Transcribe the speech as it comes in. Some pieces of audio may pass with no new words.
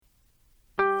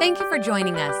Thank you for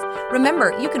joining us.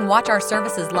 Remember, you can watch our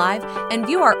services live and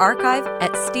view our archive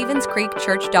at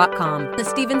StevensCreekChurch.com, the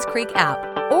Stevens Creek app,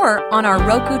 or on our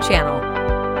Roku channel.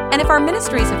 And if our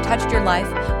ministries have touched your life,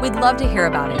 we'd love to hear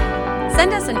about it.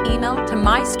 Send us an email to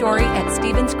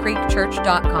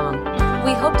mystory@StevensCreekChurch.com.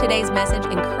 We hope today's message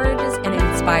encourages and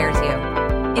inspires you.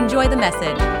 Enjoy the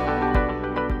message.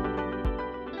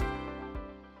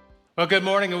 Well, good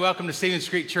morning and welcome to Stevens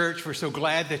Creek Church. We're so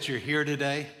glad that you're here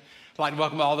today. I'd like to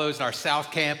welcome all those in our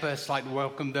South Campus. I'd like to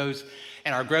welcome those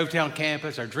in our Grovetown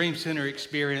campus, our Dream Center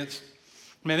experience.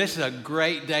 Man, this is a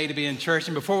great day to be in church.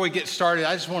 And before we get started,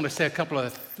 I just want to say a couple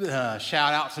of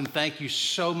shout outs and thank you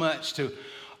so much to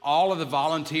all of the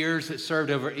volunteers that served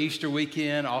over Easter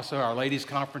weekend, also our ladies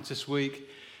conference this week.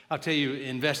 I'll tell you,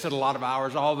 invested a lot of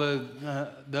hours. All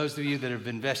those of you that have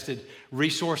invested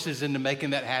resources into making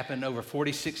that happen, over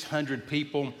 4,600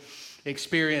 people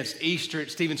experienced Easter at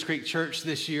Stevens Creek Church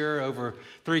this year, over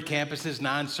 3 campuses,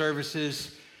 9 services.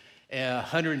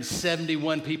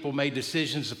 171 people made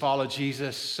decisions to follow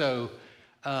Jesus. So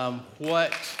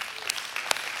what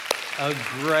a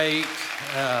great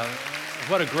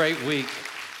week.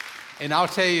 And I'll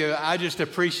tell you, I just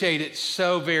appreciate it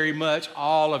so very much,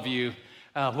 all of you,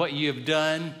 what you have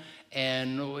done,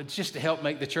 and just to help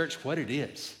make the church what it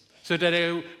is. So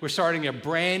today we're starting a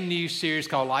brand new series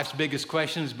called Life's Biggest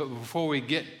Questions. But before we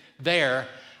get there,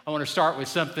 I want to start with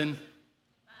something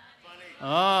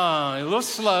funny. A little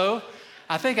slow.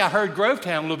 I think I heard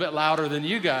Grovetown a little bit louder than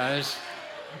you guys.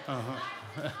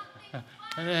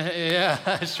 Yeah,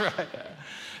 that's right.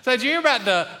 So did you hear about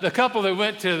the couple that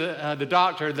went to the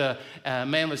doctor? The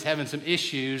man was having some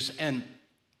issues, and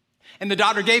the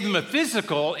doctor gave him a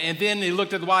physical, and then he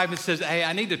looked at the wife and says, "Hey,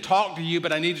 I need to talk to you,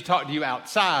 but I need to talk to you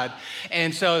outside."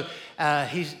 And so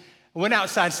he went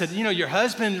outside and said, "You know, your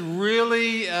husband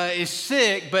really is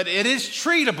sick, but it is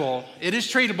treatable. It is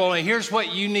treatable, and here's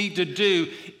what you need to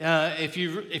do if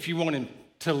you want him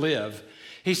to live."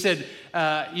 He said,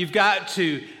 "You've got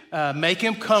to make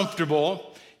him comfortable.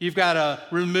 You've got to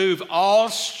remove all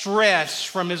stress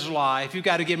from his life. You've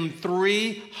got to give him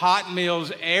 3 hot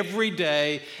meals every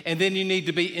day, and then you need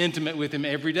to be intimate with him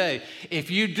every day. If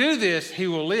you do this, he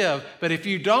will live, but if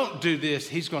you don't do this,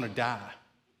 he's going to die."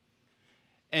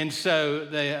 And so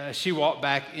she walked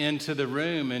back into the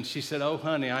room, and she said, "Oh,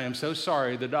 honey, I am so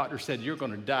sorry. The doctor said you're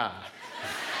going to die."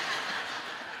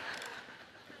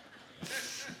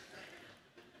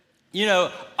 You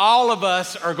know, all of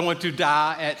us are going to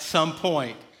die at some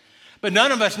point. But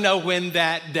none of us know when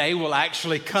that day will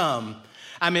actually come.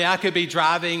 I mean, I could be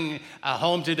driving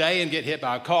home today and get hit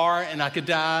by a car and I could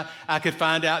die. I could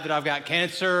find out that I've got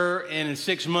cancer and in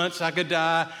 6 months I could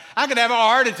die. I could have a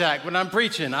heart attack when I'm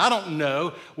preaching. I don't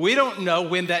know. We don't know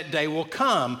when that day will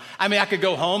come. I mean, I could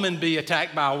go home and be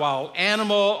attacked by a wild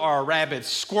animal or a rabid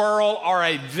squirrel or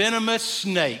a venomous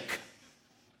snake.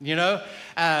 You know,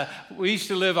 we used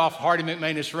to live off Hardy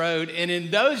McManus Road, and in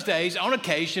those days, on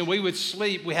occasion, we would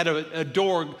sleep. We had a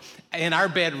door in our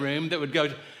bedroom that would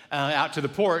go out to the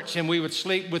porch, and we would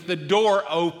sleep with the door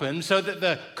open so that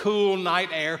the cool night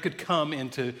air could come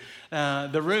into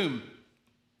the room.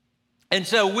 And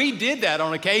so we did that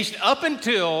on occasion up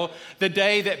until the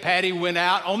day that Patty went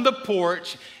out on the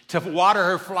porch to water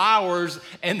her flowers,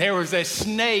 and there was a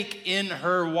snake in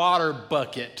her water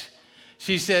bucket.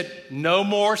 She said, "No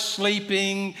more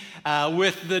sleeping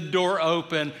with the door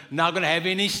open. Not going to have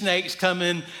any snakes come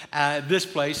in this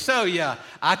place." So yeah,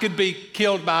 I could be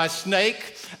killed by a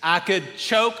snake. I could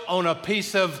choke on a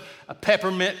piece of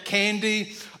peppermint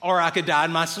candy, or I could die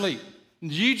in my sleep.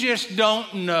 You just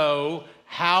don't know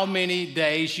how many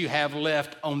days you have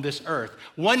left on this earth.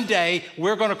 One day,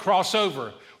 we're going to cross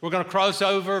over. We're going to cross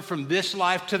over from this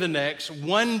life to the next.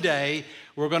 One day,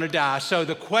 we're going to die. So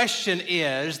the question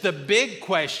is, the big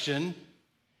question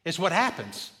is, what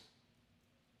happens?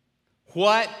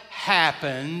 What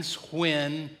happens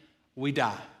when we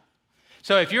die?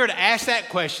 So if you were to ask that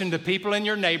question to people in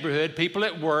your neighborhood, people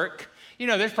at work, you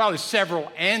know, there's probably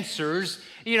several answers.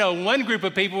 You know, one group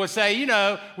of people would say, you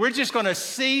know, we're just going to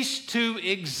cease to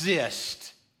exist.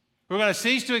 We're going to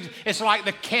cease to exist. It's like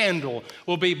the candle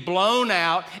will be blown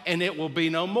out and it will be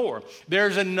no more.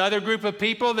 There's another group of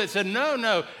people that said,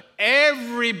 no,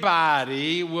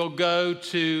 everybody will go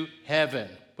to heaven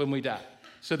when we die.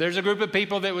 So there's a group of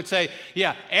people that would say,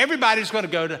 yeah, everybody's going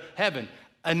to go to heaven.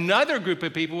 Another group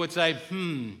of people would say,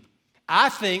 I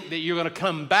think that you're going to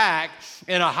come back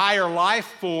in a higher life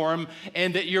form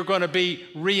and that you're going to be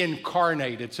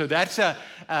reincarnated. So that's a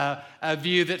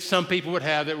view that some people would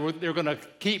have, that they're going to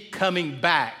keep coming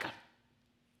back.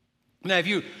 Now, if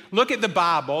you look at the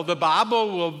Bible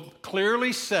will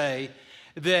clearly say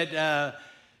that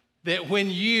that when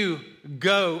you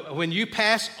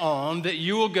pass on, that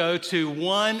you will go to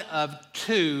one of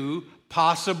two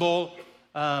possible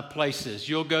places.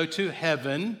 You'll go to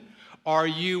heaven or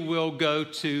you will go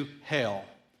to hell.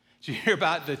 Did you hear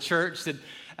about the church that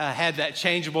had that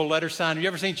changeable letter sign? Have you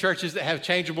ever seen churches that have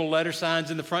changeable letter signs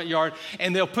in the front yard?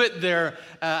 And they'll put their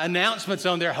announcements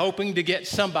on there hoping to get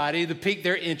somebody to pique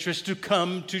their interest to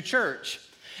come to church.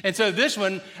 And so this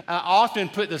one often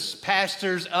put the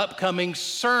pastor's upcoming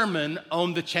sermon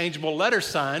on the changeable letter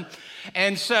sign.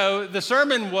 And so the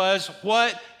sermon was,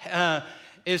 what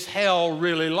is hell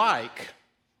really like?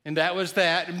 And that was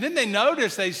that. And then they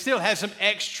noticed they still had some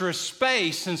extra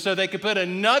space, and so they could put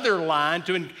another line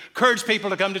to encourage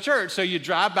people to come to church. So you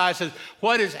drive by, it says,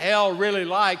 what is hell really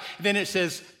like? Then it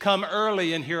says, come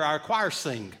early and hear our choir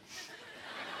sing.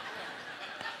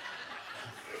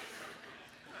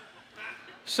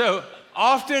 So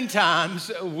oftentimes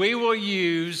we will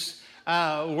use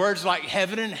words like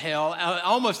heaven and hell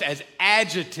almost as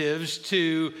adjectives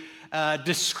to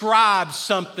describe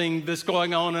something that's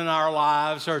going on in our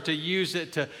lives, or to use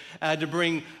it to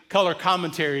bring color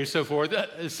commentary and so forth.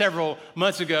 Several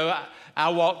months ago, I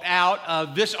walked out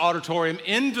of this auditorium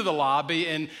into the lobby,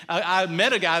 and I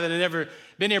met a guy that had never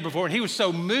been here before, and he was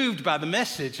so moved by the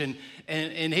message,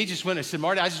 and he just went and said,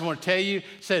 Marty, I just want to tell you,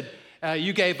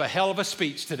 you gave a hell of a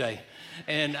speech today.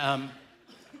 And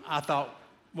I thought,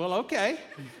 well, okay.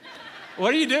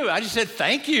 What do you do? I just said,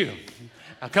 thank you.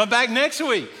 I'll come back next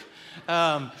week.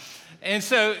 And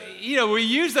so, we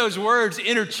use those words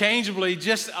interchangeably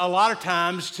just a lot of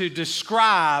times to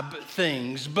describe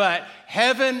things, but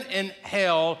heaven and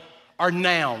hell are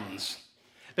nouns.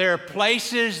 They're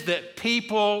places that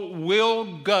people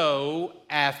will go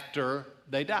after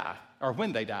they die or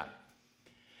when they die.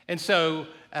 And so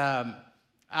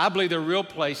I believe they're real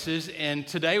places, and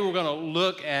today we're going to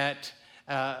look at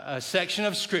a section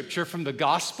of Scripture from the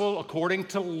Gospel according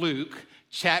to Luke,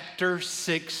 chapter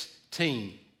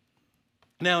 16.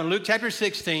 Now, in Luke chapter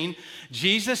 16,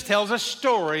 Jesus tells a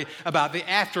story about the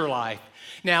afterlife.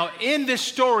 Now, in this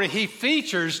story, he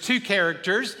features two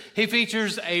characters. He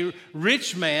features a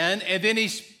rich man, and then he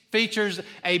features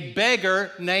a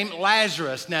beggar named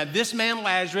Lazarus. Now, this man,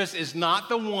 Lazarus, is not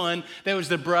the one that was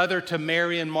the brother to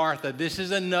Mary and Martha. This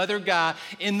is another guy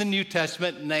in the New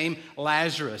Testament named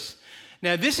Lazarus.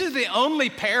 Now, this is the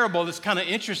only parable that's kind of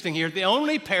interesting here, the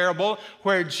only parable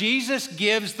where Jesus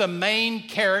gives the main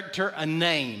character a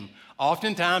name.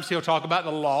 Oftentimes, he'll talk about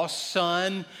the lost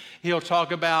son. He'll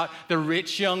talk about the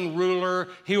rich young ruler.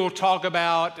 He will talk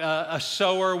about a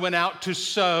sower went out to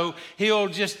sow. He'll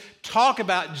just talk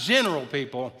about general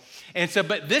people. And so,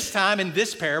 but this time in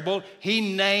this parable,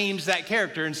 he names that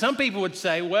character. And some people would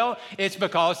say, well, it's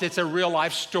because it's a real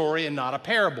life story and not a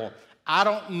parable. I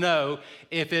don't know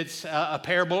if it's a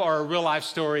parable or a real life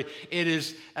story. It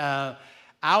is,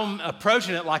 I'm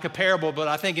approaching it like a parable, but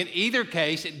I think in either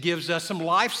case, it gives us some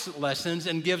life lessons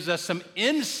and gives us some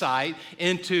insight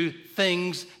into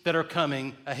things that are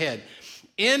coming ahead.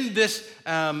 In this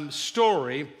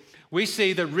story, we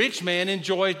see the rich man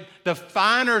enjoyed the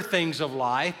finer things of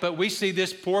life, but we see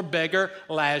this poor beggar,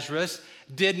 Lazarus,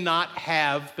 did not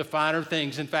have the finer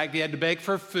things. In fact, he had to beg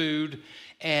for food,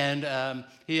 and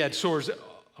he had sores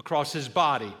across his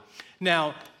body.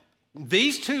 Now,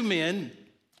 these two men,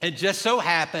 it just so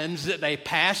happens that they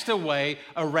passed away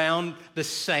around the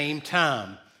same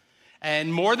time.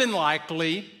 And more than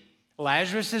likely,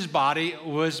 Lazarus' body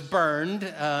was burned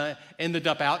in the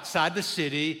dump outside the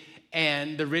city,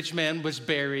 and the rich man was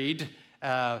buried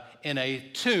in a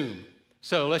tomb.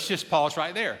 So let's just pause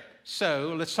right there.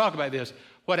 So let's talk about this.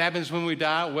 What happens when we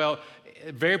die? Well,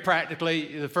 very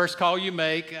practically, the first call you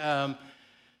make,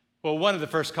 one of the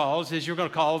first calls is you're going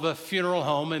to call the funeral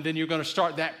home, and then you're going to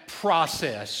start that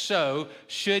process. So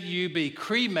should you be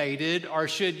cremated or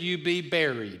should you be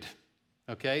buried?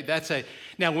 Okay,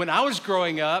 now when I was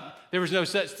growing up, there was no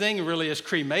such thing really as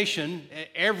cremation.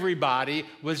 Everybody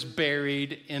was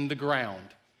buried in the ground.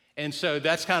 And so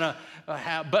that's kind of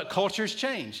but cultures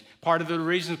change. Part of the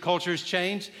reason cultures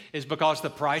change is because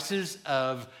the prices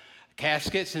of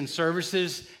caskets and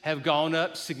services have gone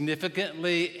up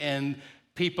significantly, and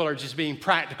people are just being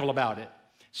practical about it.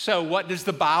 So what does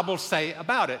the Bible say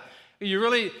about it?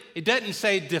 It doesn't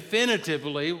say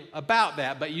definitively about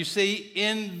that, but you see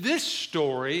in this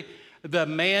story, the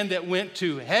man that went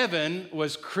to heaven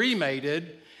was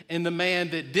cremated, and the man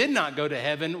that did not go to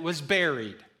heaven was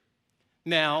buried.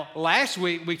 Now, last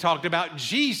week we talked about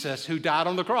Jesus who died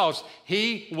on the cross.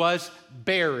 He was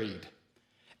buried.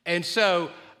 And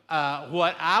so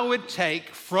what I would take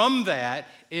from that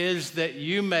is that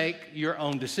you make your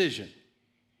own decision.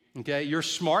 Okay, you're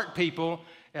smart people.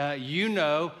 you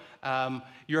know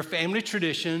your family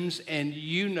traditions, and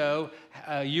you'll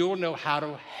know how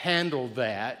to handle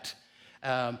that.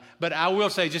 But I will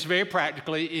say, just very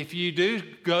practically, if you do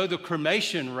go the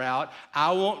cremation route,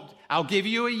 I'll give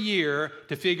you a year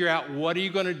to figure out what are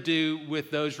you going to do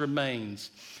with those remains.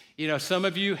 You know, some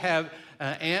of you have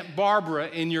Aunt Barbara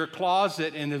in your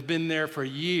closet and have been there for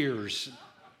years.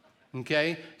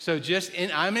 Okay, so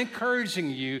I'm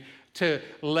encouraging you to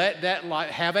let that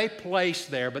have a place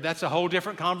there, but that's a whole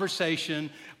different conversation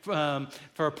for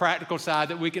a practical side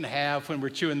that we can have when we're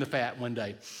chewing the fat one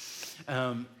day.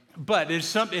 But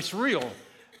it's real.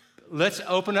 Let's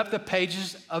open up the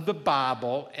pages of the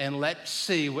Bible and let's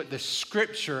see what the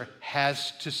Scripture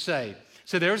has to say.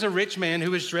 So there was a rich man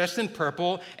who was dressed in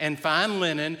purple and fine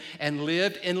linen and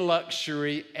lived in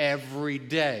luxury every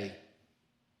day.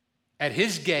 At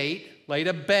his gate laid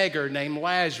a beggar named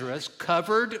Lazarus,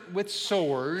 covered with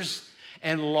sores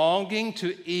and longing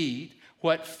to eat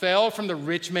what fell from the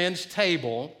rich man's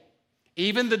table.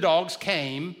 Even the dogs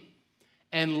came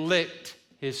and licked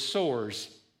his sores.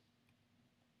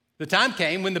 The time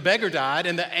came when the beggar died,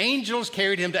 and the angels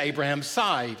carried him to Abraham's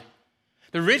side.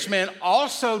 The rich man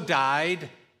also died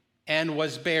and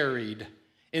was buried.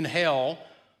 In hell,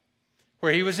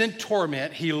 where he was in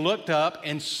torment, he looked up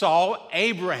and saw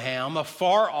Abraham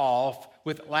afar off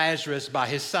with Lazarus by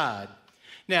his side.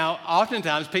 Now,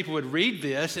 oftentimes people would read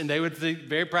this and they would think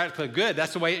very practically, good,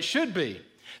 that's the way it should be.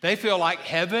 They feel like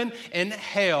heaven and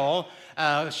hell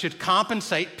should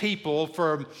compensate people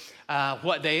for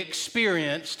what they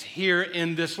experienced here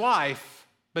in this life,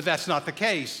 but that's not the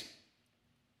case.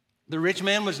 The rich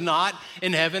man was not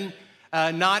in heaven,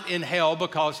 not in hell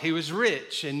because he was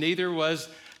rich, and neither was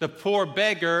the poor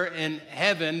beggar in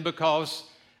heaven because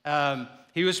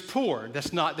he was poor.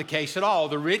 That's not the case at all.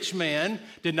 The rich man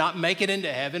did not make it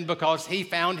into heaven because he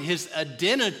found his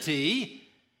identity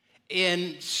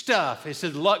in stuff. It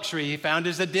said luxury. He found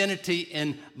his identity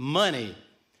in money.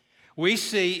 We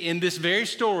see in this very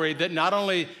story that not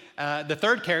only the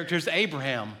third character is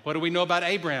Abraham. What do we know about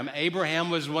Abraham?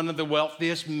 Abraham was one of the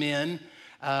wealthiest men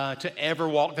to ever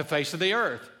walk the face of the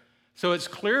earth. So it's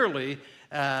clearly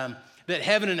that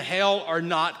heaven and hell are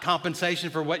not compensation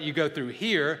for what you go through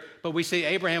here, but we see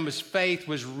Abraham's faith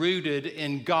was rooted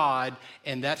in God,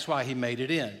 and that's why he made it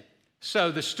in.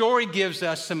 So the story gives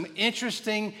us some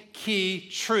interesting key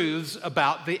truths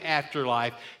about the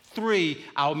afterlife. 3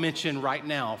 I'll mention right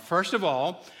now. First of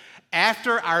all,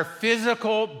 after our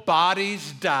physical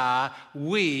bodies die,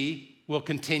 we will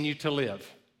continue to live.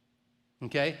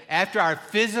 Okay? After our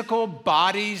physical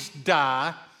bodies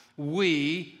die,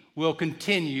 we will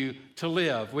continue to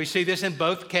live. We see this in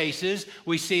both cases.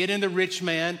 We see it in the rich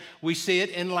man. We see it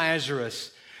in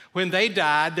Lazarus. When they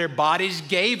died, their bodies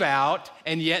gave out,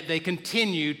 and yet they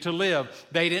continued to live.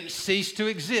 They didn't cease to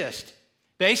exist.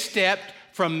 They stepped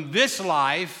from this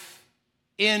life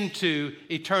into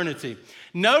eternity.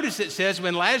 Notice it says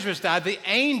when Lazarus died, the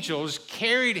angels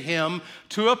carried him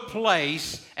to a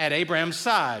place at Abraham's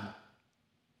side.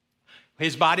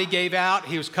 His body gave out.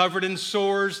 He was covered in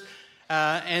sores.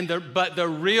 But the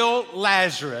real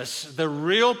Lazarus, the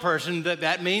real person,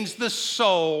 that means the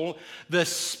soul, the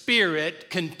spirit,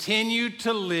 continued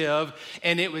to live,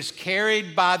 and it was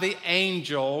carried by the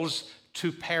angels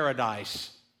to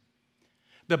paradise.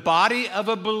 The body of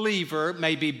a believer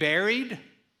may be buried,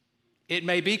 it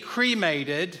may be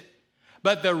cremated,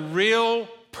 but the real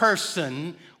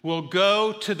person will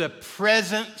go to the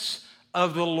presence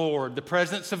of the Lord, the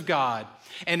presence of God.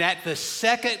 And at the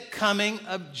second coming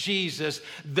of Jesus,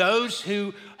 those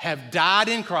who have died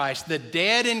in Christ, the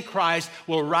dead in Christ,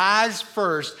 will rise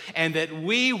first, and that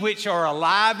we which are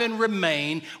alive and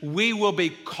remain, we will be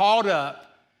caught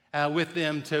up with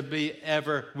them to be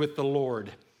ever with the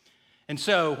Lord. And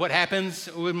so what happens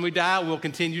when we die? We'll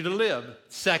continue to live.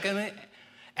 Secondly,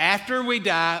 after we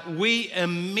die, we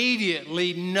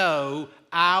immediately know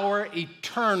our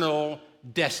eternal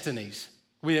destinies.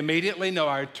 We immediately know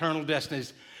our eternal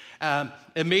destinies.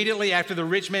 Immediately after the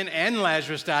rich man and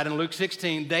Lazarus died in Luke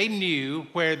 16, they knew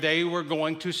where they were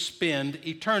going to spend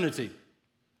eternity.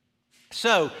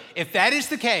 So if that is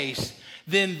the case,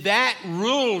 then that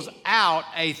rules out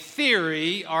a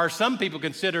theory, or some people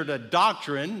consider it a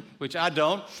doctrine, which I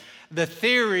don't, the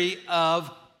theory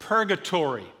of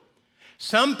purgatory.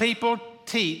 Some people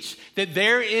teach that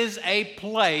there is a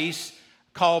place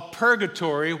called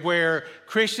purgatory where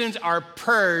Christians are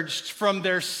purged from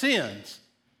their sins.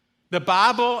 The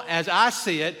Bible, as I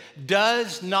see it,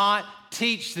 does not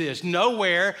teach this.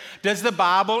 Nowhere does the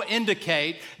Bible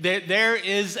indicate that there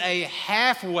is a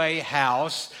halfway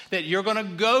house that you're going to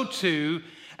go to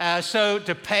so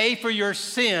to pay for your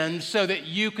sins so that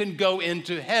you can go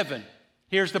into heaven.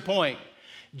 Here's the point.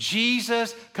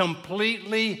 Jesus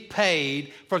completely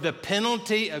paid for the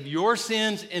penalty of your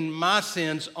sins and my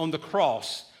sins on the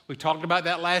cross. We talked about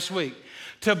that last week.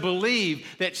 To believe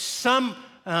that some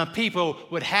people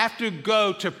would have to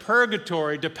go to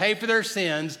purgatory to pay for their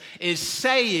sins is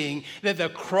saying that the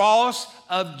cross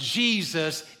of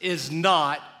Jesus is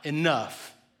not enough.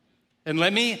 And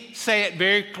let me say it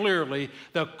very clearly,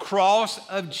 the cross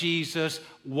of Jesus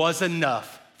was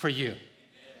enough for you.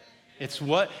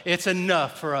 It's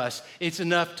enough for us. It's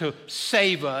enough to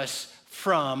save us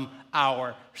from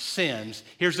our sins.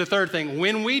 Here's the third thing.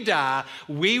 When we die,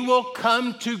 we will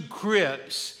come to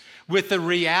grips with the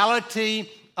reality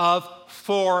of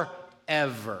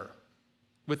forever.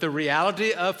 With the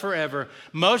reality of forever.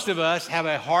 Most of us have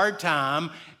a hard time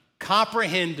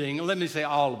comprehending, let me say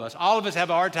all of us have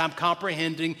a hard time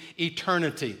comprehending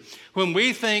eternity. When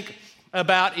we think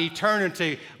about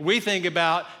eternity, we think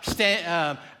about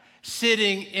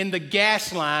sitting in the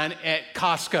gas line at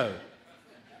Costco.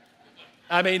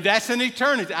 I mean, that's an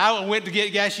eternity. I went to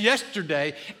get gas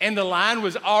yesterday, and the line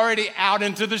was already out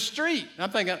into the street. I'm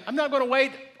thinking, I'm not going to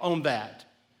wait on that.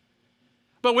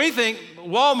 But we think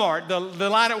Walmart, the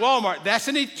line at Walmart, that's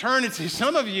an eternity.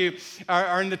 Some of you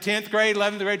are in the 10th grade,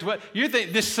 11th grade, 12th. You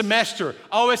think this semester,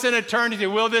 oh, it's an eternity.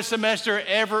 Will this semester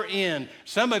ever end?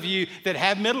 Some of you that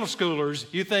have middle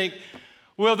schoolers, you think,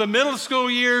 will the middle school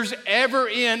years ever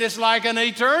end? It's like an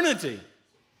eternity.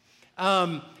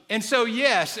 And so,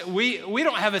 yes, we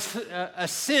don't have a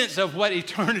sense of what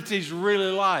eternity is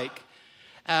really like.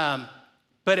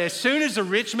 But as soon as the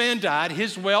rich man died,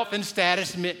 his wealth and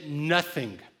status meant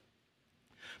nothing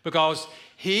because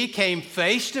he came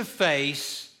face to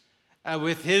face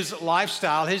with his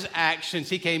lifestyle, his actions.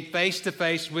 He came face to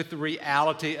face with the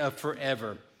reality of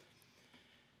forever.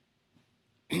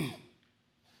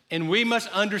 And we must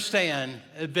understand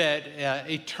that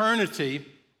eternity,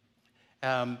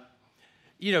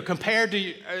 compared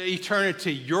to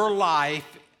eternity, your life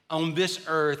on this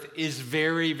earth is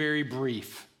very, very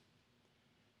brief.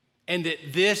 And that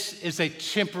this is a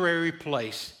temporary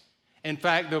place. In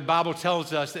fact, the Bible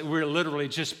tells us that we're literally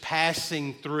just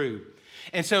passing through.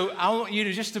 And so I want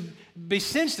you to be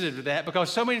sensitive to that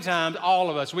because so many times, all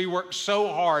of us, we work so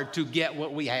hard to get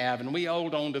what we have and we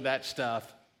hold on to that stuff.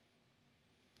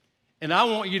 And I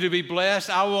want you to be blessed.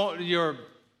 I want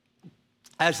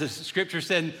as the scripture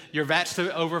said, your vats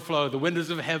to overflow, the windows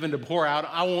of heaven to pour out.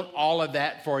 I want all of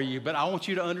that for you. But I want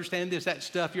you to understand this, that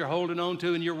stuff you're holding on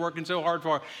to and you're working so hard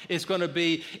for, it's going to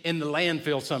be in the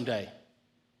landfill someday.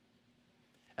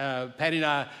 Patty and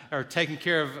I are taking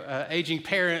care of aging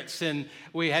parents, and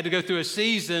we had to go through a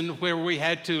season where we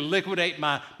had to liquidate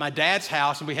my dad's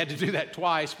house, and we had to do that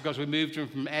twice because we moved him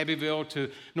from Abbeville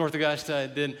to North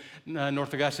Augusta, then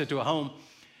North Augusta to a home.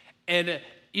 And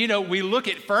we look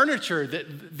at furniture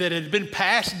that had been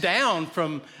passed down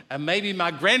from maybe my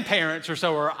grandparents or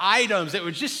so, or items that were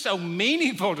just so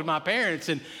meaningful to my parents.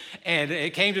 And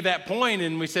it came to that point,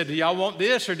 and we said, do y'all want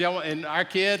this, or do y'all want, and our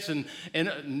kids, and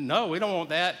no, we don't want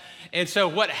that. And so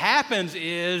what happens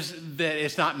is that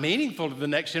it's not meaningful to the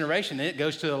next generation. It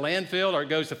goes to the landfill, or it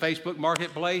goes to Facebook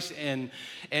Marketplace,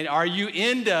 or you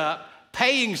end up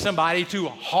paying somebody to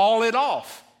haul it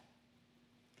off.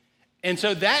 And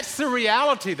so that's the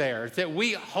reality there, that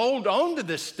we hold on to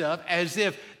this stuff as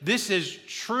if this is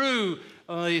true,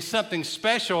 something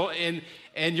special,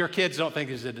 and your kids don't think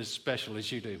it's as special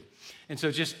as you do. And so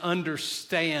just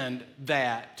understand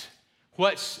that.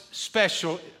 What's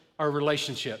special are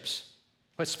relationships.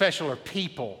 What's special are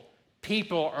people.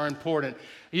 People are important.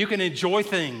 You can enjoy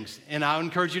things, and I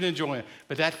encourage you to enjoy them,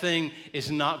 but that thing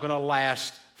is not going to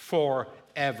last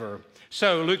forever.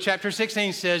 So Luke chapter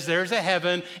 16 says there's a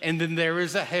heaven and then there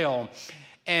is a hell.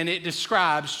 And it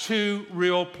describes two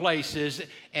real places,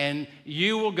 and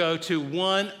you will go to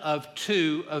one of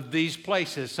two of these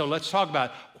places. So let's talk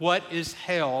about what is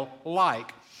hell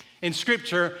like. In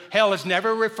Scripture, hell is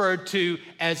never referred to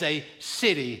as a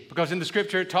city, because in the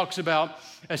Scripture it talks about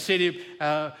a city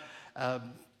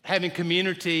having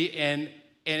community, and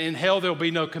in hell, there will be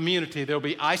no community. There will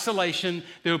be isolation.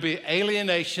 There will be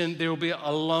alienation. There will be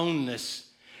aloneness.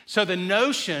 So the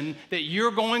notion that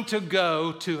you're going to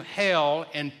go to hell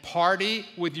and party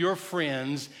with your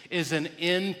friends is an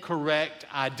incorrect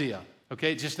idea.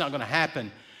 Okay, it's just not going to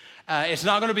happen. It's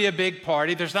not going to be a big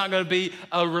party. There's not going to be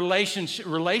a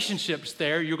relationships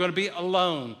there. You're going to be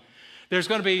alone. There's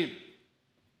going to be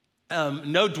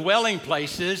no dwelling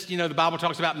places. The Bible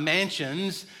talks about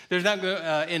mansions. There's not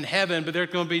in heaven, but there's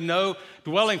going to be no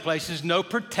dwelling places, no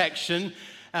protection.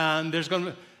 There's going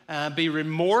to be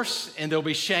remorse, and there'll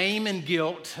be shame and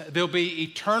guilt. There'll be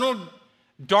eternal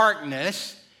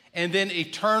darkness, and then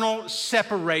eternal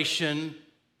separation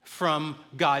from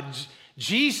God.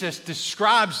 Jesus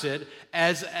describes it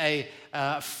as a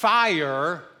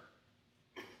fire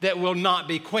that will not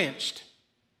be quenched.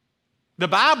 The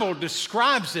Bible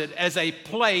describes it as a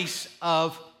place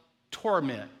of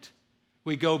torment.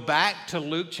 We go back to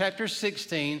Luke chapter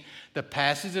 16, the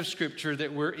passage of Scripture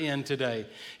that we're in today.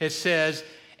 It says,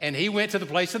 and he went to the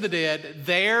place of the dead.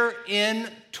 There in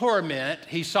torment,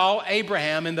 he saw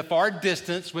Abraham in the far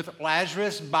distance with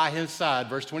Lazarus by his side.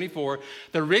 Verse 24,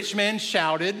 the rich man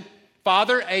shouted,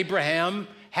 Father Abraham,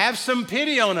 have some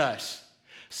pity on us.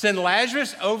 Send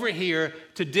Lazarus over here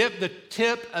to dip the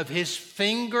tip of his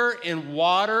finger in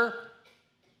water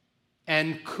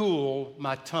and cool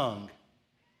my tongue.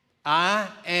 I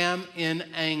am in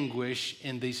anguish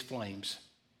in these flames.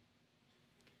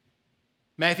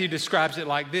 Matthew describes it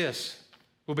like this.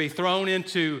 We'll be thrown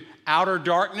into outer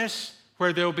darkness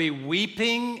where there'll be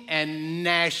weeping and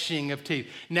gnashing of teeth.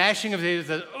 Gnashing of teeth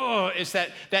is it's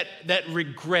that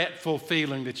regretful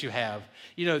feeling that you have.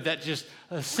 You know, that just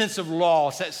a sense of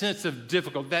loss, that sense of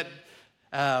difficult, that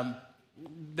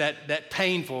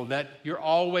painful, that you're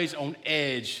always on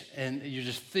edge and you're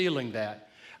just feeling that.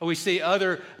 We see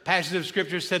other passages of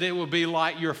Scripture said it will be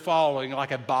like you're falling, like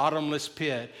a bottomless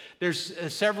pit. There's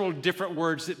several different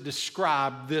words that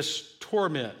describe this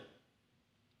torment.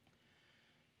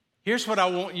 Here's what I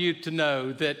want you to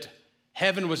know, that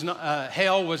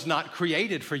hell was not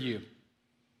created for you.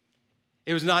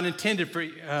 It was not intended for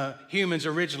humans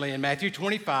originally. In Matthew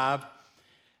 25,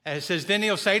 it says, then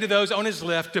he'll say to those on his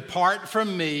left, depart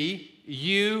from me,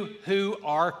 you who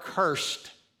are cursed,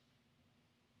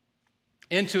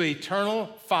 into eternal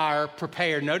fire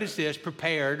prepared. Notice this,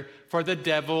 prepared for the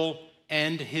devil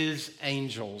and his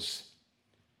angels.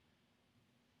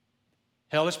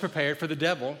 Hell is prepared for the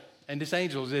devil and his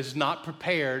angels. It is not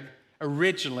prepared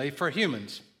originally for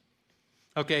humans.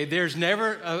 Okay, there's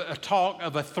never a talk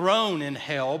of a throne in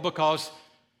hell because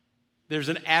there's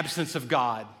an absence of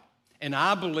God. And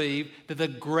I believe that the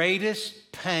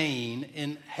greatest pain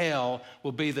in hell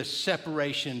will be the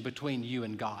separation between you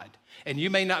and God. And you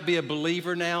may not be a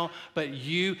believer now, but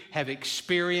you have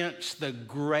experienced the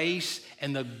grace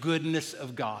and the goodness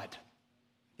of God.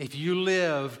 If you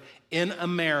live in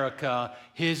America,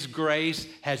 His grace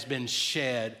has been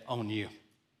shed on you.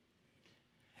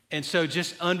 And so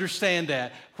just understand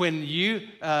that when you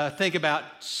think about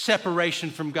separation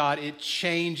from God, it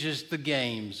changes the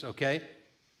games, okay?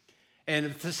 And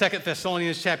in 2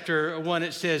 Thessalonians chapter 1,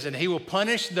 it says, and He will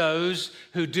punish those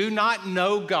who do not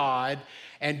know God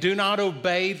and do not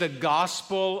obey the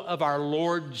gospel of our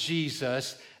Lord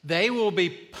Jesus. They will be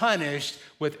punished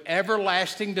with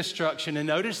everlasting destruction. And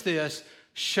notice this,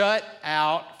 shut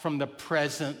out from the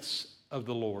presence of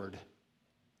the Lord.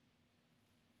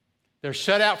 They're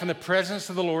shut out from the presence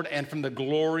of the Lord and from the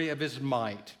glory of His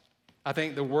might. I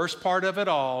think the worst part of it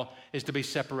all is to be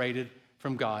separated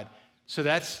from God. So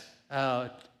that's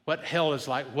what hell is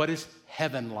like. What is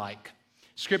heaven like?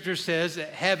 Scripture says that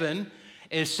heaven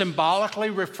is symbolically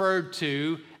referred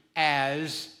to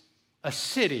as a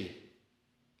city.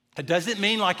 It doesn't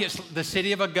mean like it's the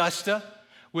city of Augusta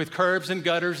with curbs and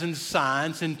gutters and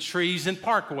signs and trees and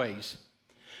parkways.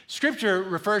 Scripture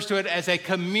refers to it as a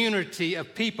community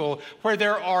of people where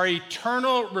there are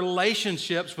eternal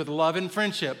relationships with love and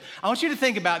friendship. I want you to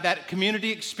think about that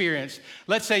community experience.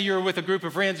 Let's say you're with a group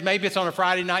of friends. Maybe it's on a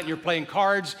Friday night and you're playing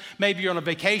cards. Maybe you're on a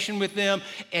vacation with them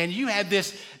and you have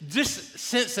this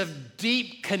sense of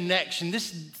deep connection, this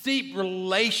deep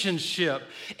relationship.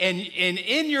 And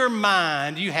in your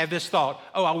mind, you have this thought,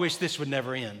 oh, I wish this would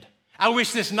never end. I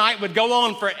wish this night would go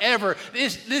on forever.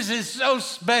 This is so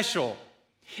special.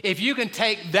 If you can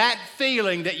take that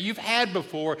feeling that you've had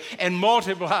before and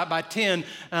multiply it by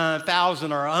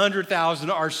 10,000 or 100,000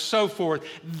 or so forth,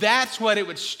 that's what it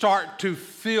would start to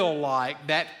feel like,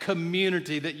 that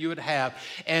community that you would have.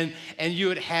 And you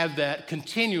would have that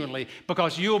continually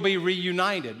because you'll be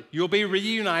reunited. You'll be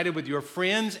reunited with your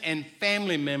friends and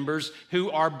family members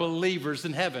who are believers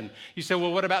in heaven. You say,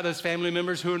 well, what about those family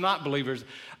members who are not believers?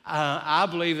 I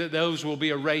believe that those will be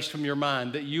erased from your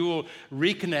mind, that you will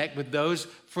reconnect with those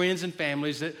friends and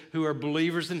families who are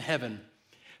believers in heaven.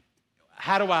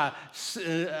 How do I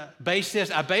base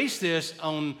this? I base this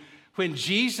on when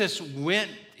Jesus went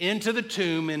into the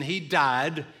tomb and He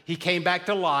died, He came back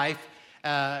to life.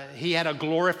 He had a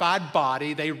glorified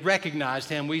body. They recognized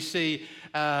Him. We see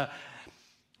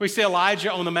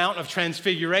Elijah on the Mount of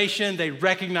Transfiguration. They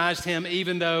recognized him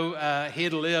even though he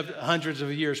had lived hundreds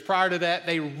of years prior to that.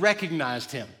 They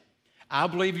recognized him. I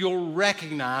believe you'll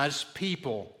recognize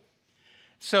people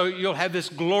So you'll have this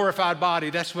glorified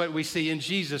body. That's what we see in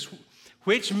Jesus,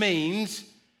 which means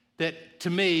that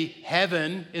to me,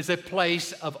 heaven is a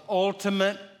place of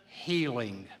ultimate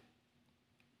healing.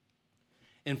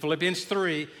 In Philippians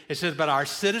 3, it says, but our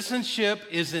citizenship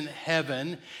is in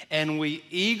heaven, and we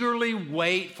eagerly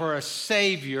wait for a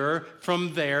Savior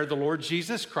from there, the Lord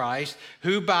Jesus Christ,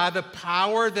 who by the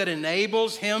power that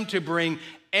enables him to bring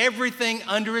everything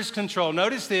under his control,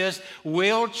 notice this,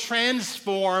 will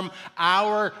transform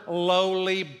our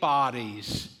lowly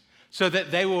bodies so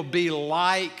that they will be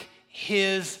like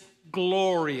his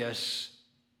glorious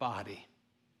body.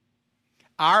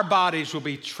 Our bodies will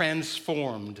be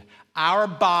transformed. Our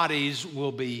bodies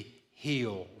will be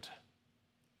healed.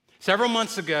 Several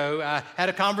months ago, I had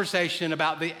a conversation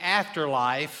about the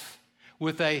afterlife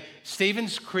with a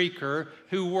Stevens Creeker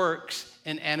who works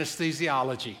in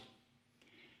anesthesiology.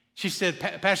 She said,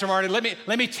 Pastor Marty,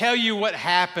 let me tell you what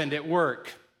happened at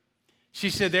work. She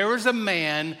said, there was a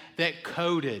man that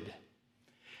coded.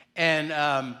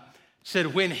 And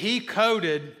said when he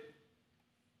coded,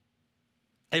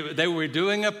 they were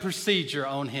doing a procedure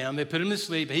on him. They put him to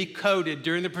sleep. He coded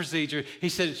during the procedure. She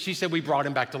said, we brought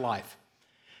him back to life.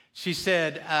 She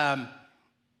said,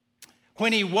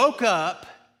 when he woke up,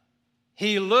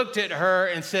 he looked at her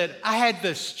and said, I had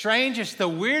the strangest, the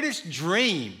weirdest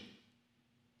dream.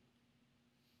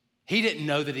 He didn't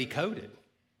know that he coded.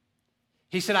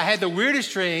 He said, I had the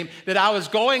weirdest dream that I was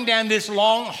going down this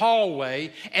long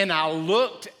hallway and I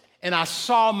looked and I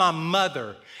saw my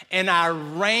mother and I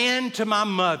ran to my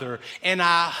mother and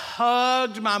I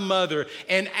hugged my mother.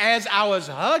 And as I was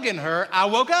hugging her, I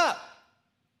woke up.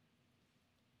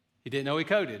 He didn't know he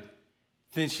coded.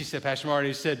 Then she said, Pastor Marty,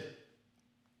 he said,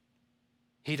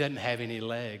 he doesn't have any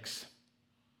legs.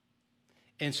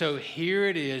 And so here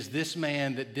it is, this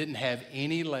man that didn't have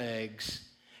any legs,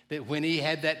 that when he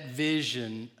had that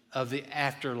vision of the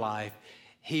afterlife,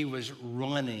 he was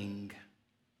running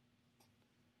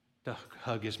to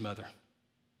hug his mother.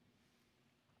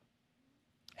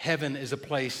 Heaven is a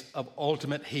place of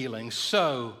ultimate healing.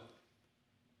 So,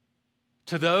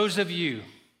 to those of you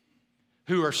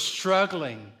who are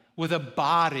struggling with a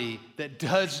body that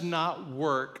does not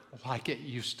work like it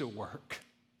used to work,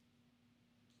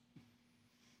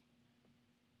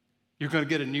 you're going to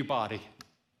get a new body.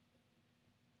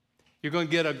 You're going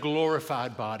to get a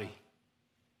glorified body.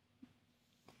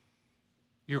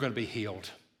 You're going to be healed.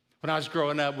 When I was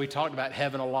growing up, we talked about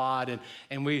heaven a lot,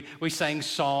 and we sang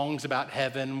songs about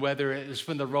heaven, whether it was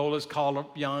when the roll is called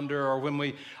up yonder or when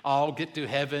we all get to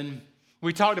heaven.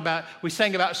 We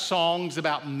sang about songs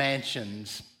about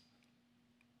mansions.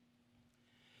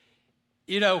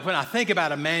 You know, when I think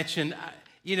about a mansion,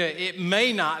 it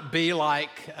may not be like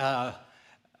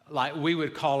we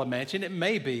would call a mansion. It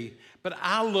may be, but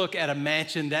I look at a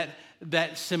mansion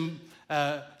that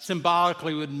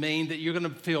symbolically would mean that you're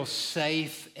going to feel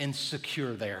safe and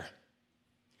secure there.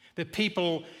 That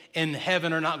people in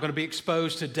heaven are not going to be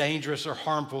exposed to dangerous or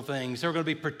harmful things. They're going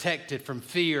to be protected from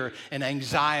fear and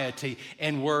anxiety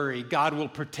and worry. God will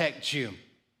protect you.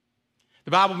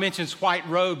 The Bible mentions white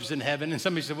robes in heaven, and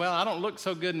somebody said, well, I don't look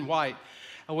so good in white.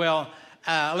 Well,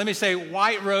 let me say,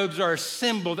 white robes are a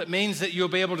symbol that means that you'll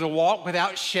be able to walk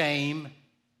without shame,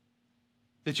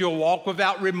 that you'll walk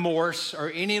without remorse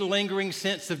or any lingering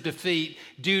sense of defeat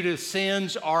due to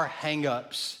sins or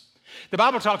hang-ups. The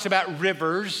Bible talks about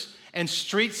rivers and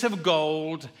streets of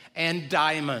gold and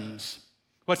diamonds.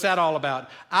 What's that all about?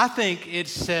 I think it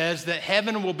says that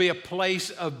heaven will be a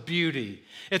place of beauty.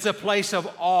 It's a place of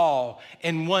awe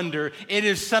and wonder. It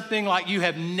is something like you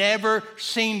have never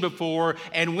seen before,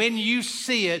 and when you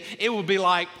see it, it will be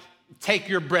like take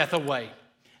your breath away.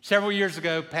 Several years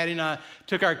ago, Patty and I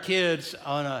took our kids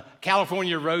on a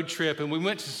California road trip, and we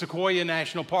went to Sequoia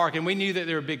National Park, and we knew that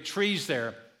there were big trees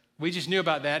there. We just knew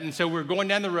about that, and so we were going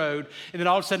down the road, and then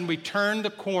all of a sudden we turned the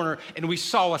corner, and we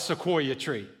saw a sequoia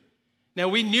tree. Now,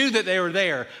 we knew that they were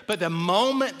there, but the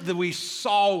moment that we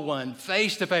saw one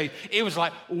face to face, it was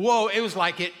like, whoa, it was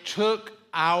like it took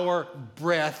our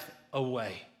breath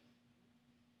away.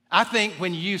 I think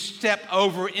when you step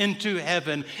over into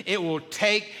heaven, it will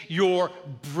take your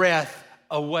breath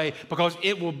away because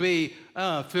it will be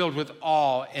filled with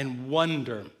awe and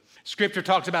wonder. Scripture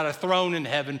talks about a throne in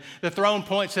heaven. The throne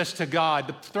points us to God.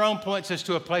 The throne points us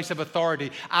to a place of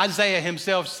authority. Isaiah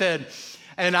himself said,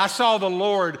 and I saw the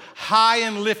Lord high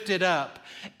and lifted up,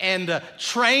 and the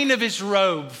train of his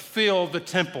robe filled the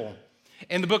temple.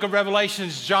 In the book of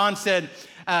Revelations, John said,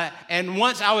 and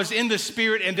once I was in the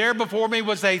Spirit, and there before me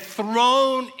was a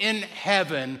throne in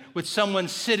heaven with someone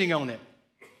sitting on it.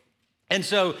 And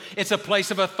so it's a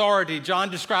place of authority. John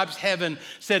describes heaven,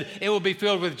 said it will be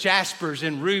filled with jaspers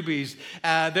and rubies.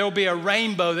 There will be a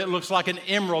rainbow that looks like an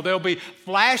emerald. There will be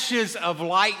flashes of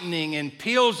lightning and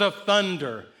peals of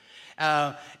thunder.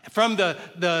 From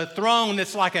the throne,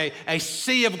 it's like a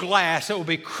sea of glass. It will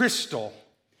be crystal.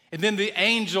 And then the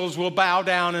angels will bow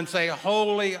down and say,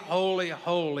 "Holy, holy,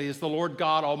 holy is the Lord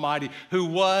God Almighty, who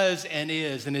was and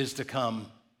is to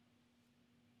come."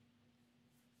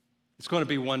 It's going to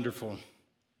be wonderful.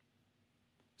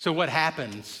 So what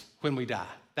happens when we die?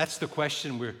 That's the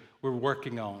question we're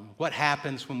working on. What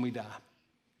happens when we die?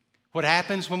 What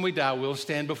happens when we die? We'll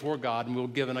stand before God and we'll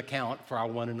give an account for our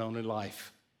one and only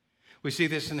life. We see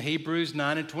this in Hebrews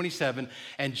 9:27.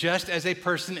 And just as a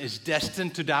person is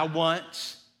destined to die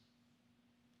once,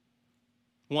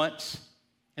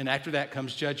 and after that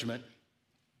comes judgment,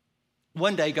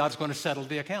 one day God's going to settle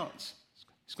the accounts.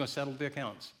 He's going to settle the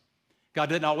accounts. God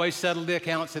didn't always settle the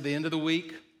accounts at the end of the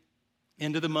week,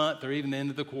 end of the month, or even the end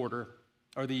of the quarter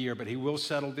or the year, but he will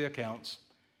settle the accounts.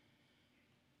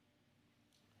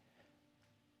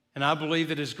 And I believe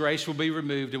that his grace will be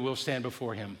removed and we'll stand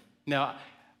before him. Now,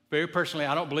 very personally,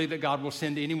 I don't believe that God will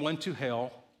send anyone to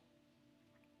hell,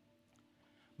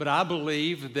 but I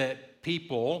believe that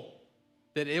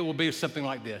it will be something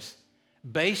like this.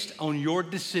 Based on your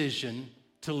decision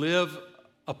to live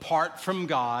apart from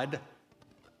God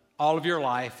all of your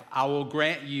life, I will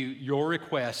grant you your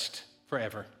request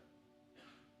forever.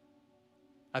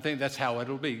 I think that's how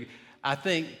it'll be. I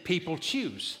think people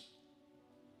choose.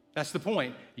 That's the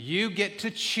point. You get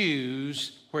to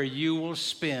choose where you will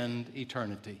spend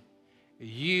eternity.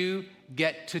 You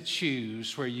get to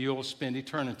choose where you'll spend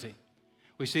eternity.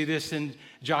 We see this in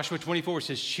Joshua 24. It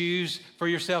says, "Choose for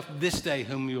yourself this day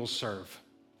whom you'll serve."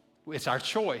 It's our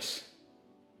choice.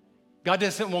 God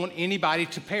doesn't want anybody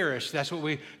to perish. That's what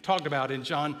we talked about in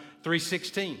John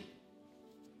 3:16.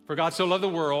 For God so loved the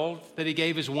world that he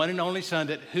gave his one and only Son,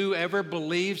 that whoever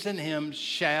believes in him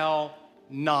shall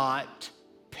not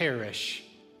perish,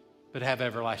 but have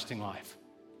everlasting life.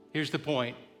 Here's the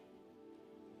point.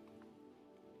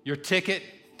 Your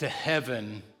ticket to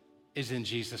heaven is in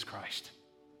Jesus Christ.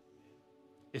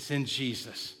 It's in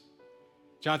Jesus.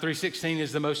 John 3:16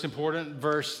 is the most important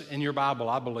verse in your Bible,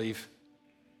 I believe,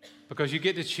 because you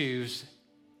get to choose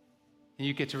and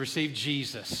you get to receive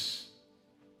Jesus,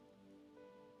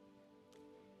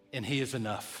 and he is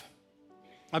enough.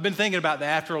 I've been thinking about the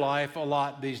afterlife a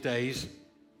lot these days.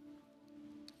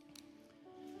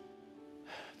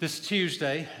 This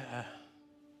Tuesday,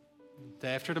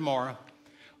 day after tomorrow,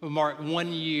 will mark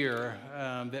 1 year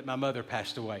that my mother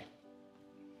passed away.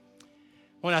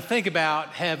 When I think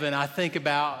about heaven, I think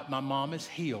about my mom is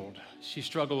healed. She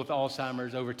struggled with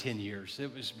Alzheimer's over 10 years.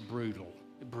 It was brutal.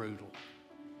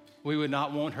 We would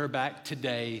not want her back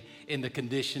today in the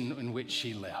condition in which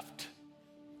she left.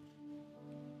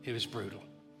 It was brutal.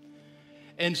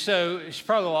 And so she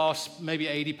probably lost maybe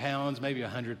 80 pounds, maybe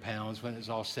 100 pounds when it was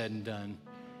all said and done.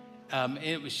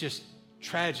 It was just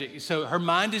tragic. So her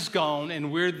mind is gone,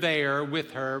 and we're there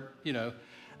with her,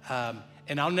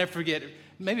 and I'll never forget,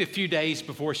 maybe a few days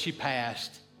before she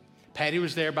passed, Patty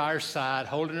was there by her side,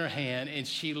 holding her hand, and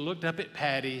she looked up at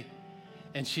Patty,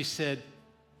 and she said,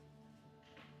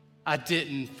 "I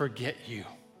didn't forget you."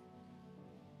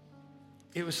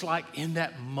 It was like in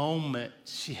that moment,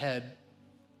 she had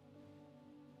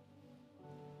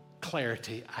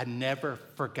clarity. I never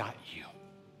forgot you.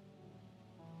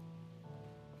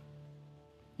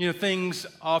 Things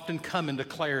often come into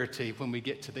clarity when we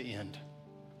get to the end.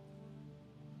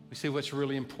 We see what's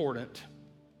really important.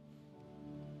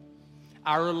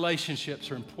 Our relationships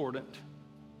are important.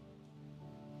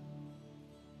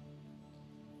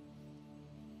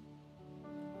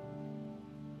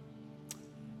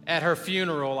 At her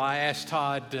funeral, I asked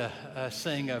Todd to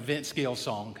sing a Vince Gill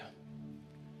song,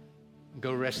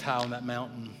 "Go Rest High on That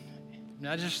Mountain." And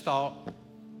I just thought,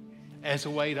 as a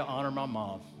way to honor my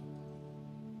mom,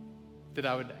 that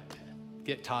I would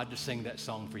get Todd to sing that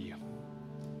song for you.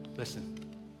 Listen.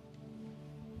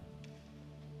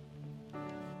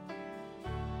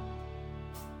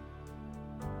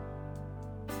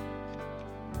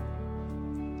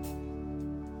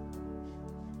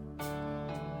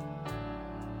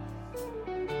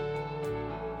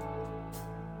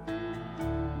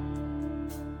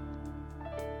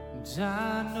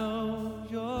 I know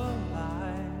your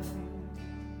life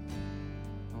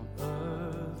on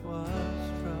earth was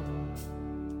trouble,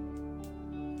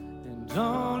 and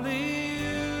only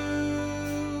you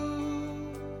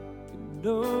can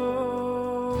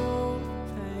know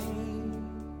the pain.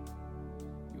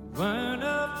 You weren't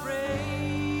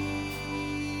afraid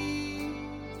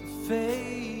to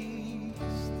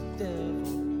face the day.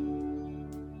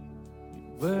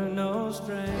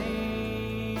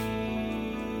 stranger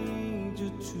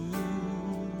to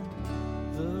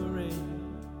the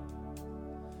rain.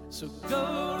 So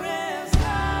go rest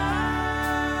high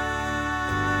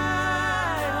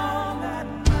on that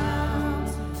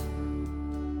mountain,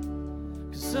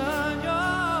 'cause on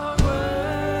your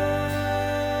work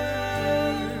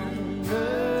on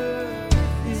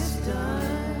earth is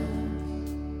done.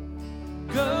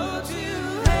 Go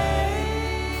to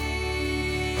haven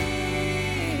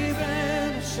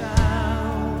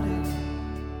shouting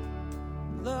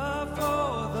love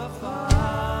for the Father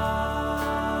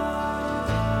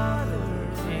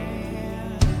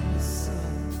and the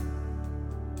Son.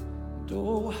 And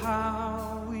oh,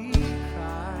 how we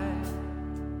cried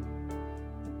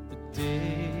the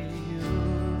day you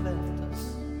left us.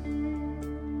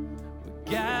 We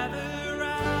gather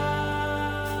round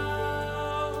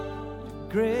your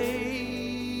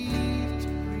grave to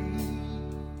grieve.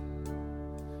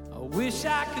 I wish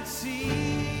I could see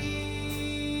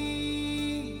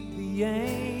the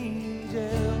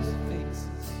angels'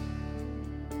 faces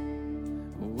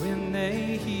when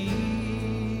they hear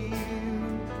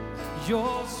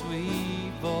your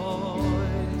sweet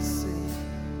voice sing.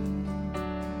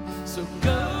 So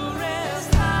go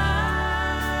rest high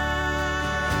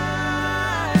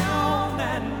on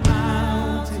that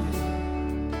mountain,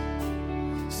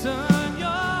 son.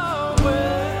 Your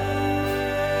work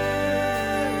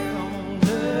on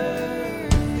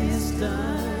earth is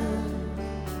done.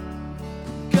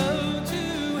 Go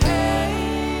to heaven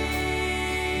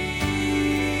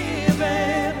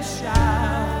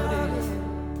shouting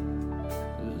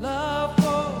love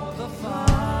for the Father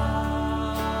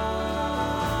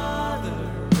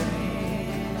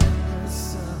and the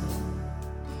Son.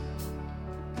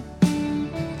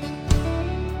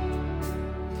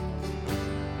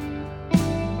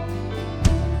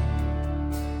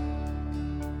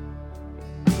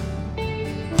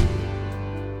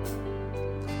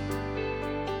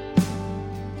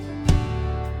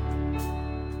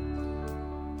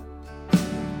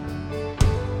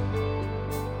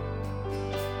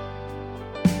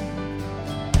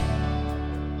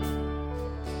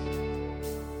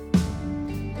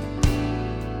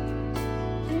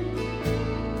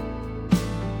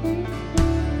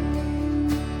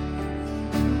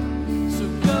 So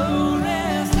go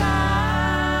rest high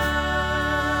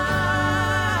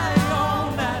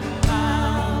on that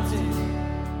mountain,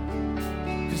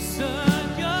 'cause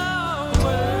son, your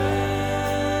work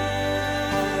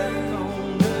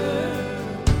on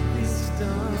earth is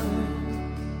done.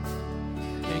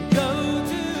 And go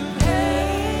to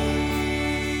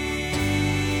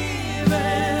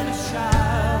heaven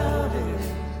shouting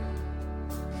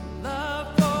love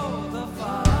for the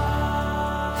Father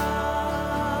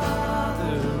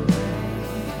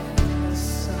and the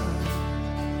Son.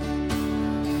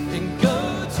 And go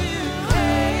to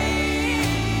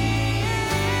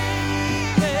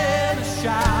heaven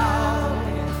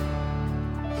shouting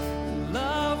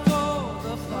love for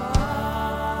the Father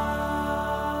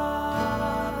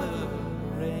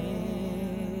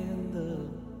and the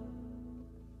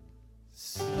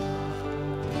Son.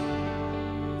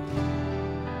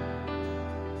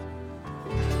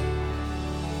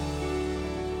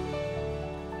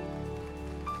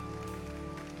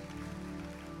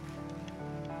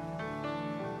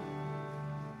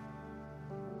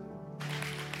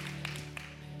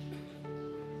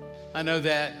 I know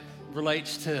that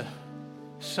relates to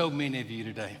so many of you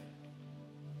today.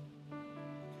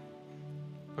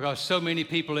 Because so many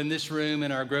people in this room,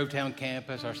 in our Grovetown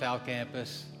campus, our South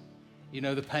campus, you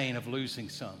know the pain of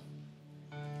losing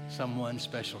someone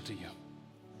special to you.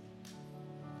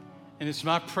 And it's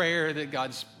my prayer that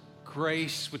God's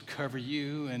grace would cover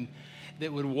you and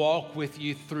that would walk with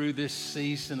you through this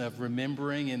season of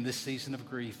remembering and this season of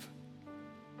grief.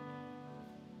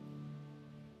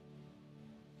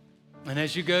 And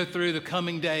as you go through the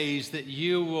coming days, that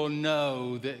you will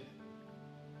know that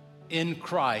in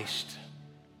Christ,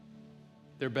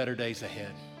 there are better days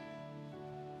ahead.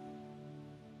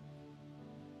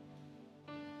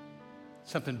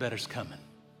 Something better's coming.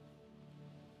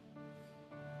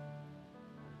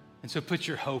 And so put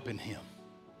your hope in Him.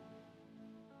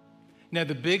 Now,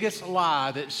 the biggest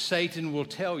lie that Satan will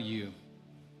tell you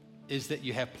is that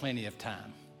you have plenty of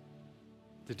time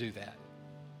to do that.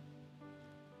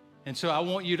 And so I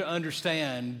want you to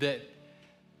understand that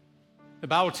the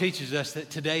Bible teaches us that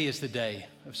today is the day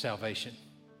of salvation.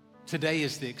 Today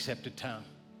is the accepted time.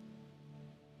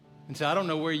 And so I don't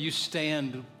know where you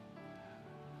stand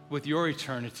with your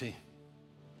eternity,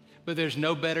 but there's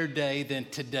no better day than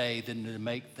today than to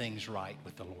make things right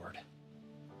with the Lord. I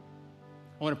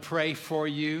want to pray for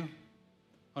you.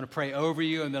 I want to pray over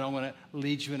you, and then I want to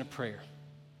lead you in a prayer.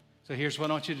 So here's what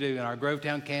I want you to do. In our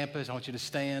Grovetown campus, I want you to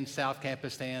stand, South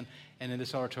Campus stand, and in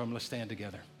this auditorium, let's stand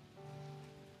together.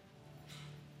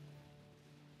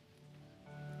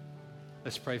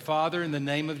 Let's pray. Father, in the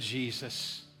name of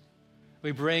Jesus,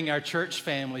 we bring our church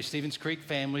family, Stevens Creek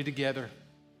family, together.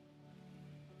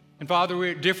 And Father,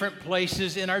 we're at different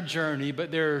places in our journey,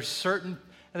 but there's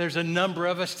a number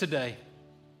of us today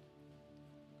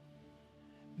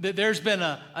that there's been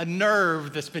a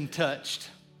nerve that's been touched.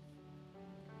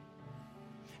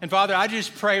 And Father, I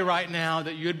just pray right now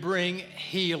that you would bring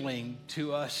healing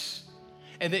to us,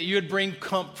 and that you would bring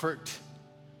comfort,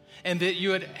 and that you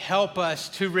would help us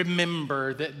to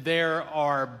remember that there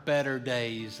are better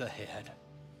days ahead.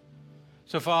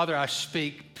 So Father, I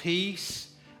speak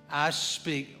peace, I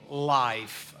speak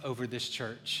life over this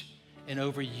church and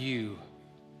over you.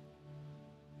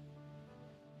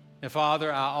 And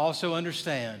Father, I also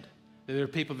understand that there are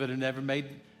people that have never made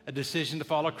a decision to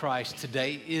follow Christ.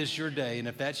 Today is your day. And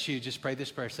if that's you, just pray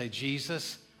this prayer. Say,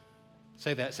 Jesus,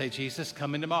 say that. Say, Jesus,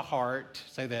 come into my heart.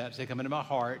 Say that. Say, come into my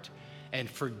heart and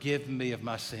forgive me of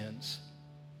my sins.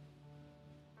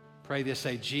 Pray this.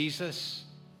 Say, Jesus,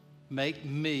 make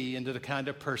me into the kind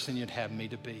of person you'd have me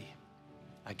to be.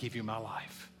 I give you my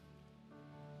life.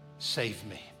 Save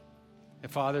me.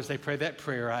 And Father, as they pray that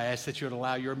prayer, I ask that you would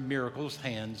allow your miracles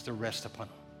hands to rest upon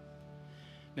them.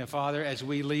 Now, Father, as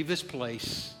we leave this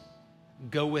place,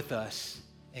 go with us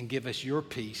and give us your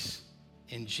peace.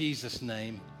 In Jesus'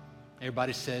 name,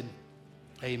 everybody said,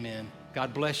 amen.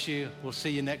 God bless you. We'll see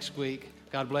you next week.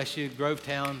 God bless you.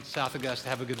 Grovetown, South Augusta,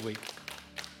 have a good week.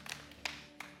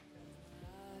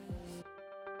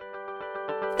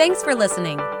 Thanks for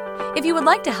listening. If you would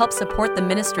like to help support the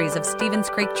ministries of Stevens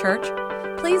Creek Church,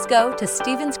 please go to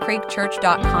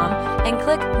StevensCreekChurch.com and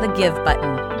click the Give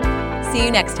button. See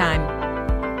you next time.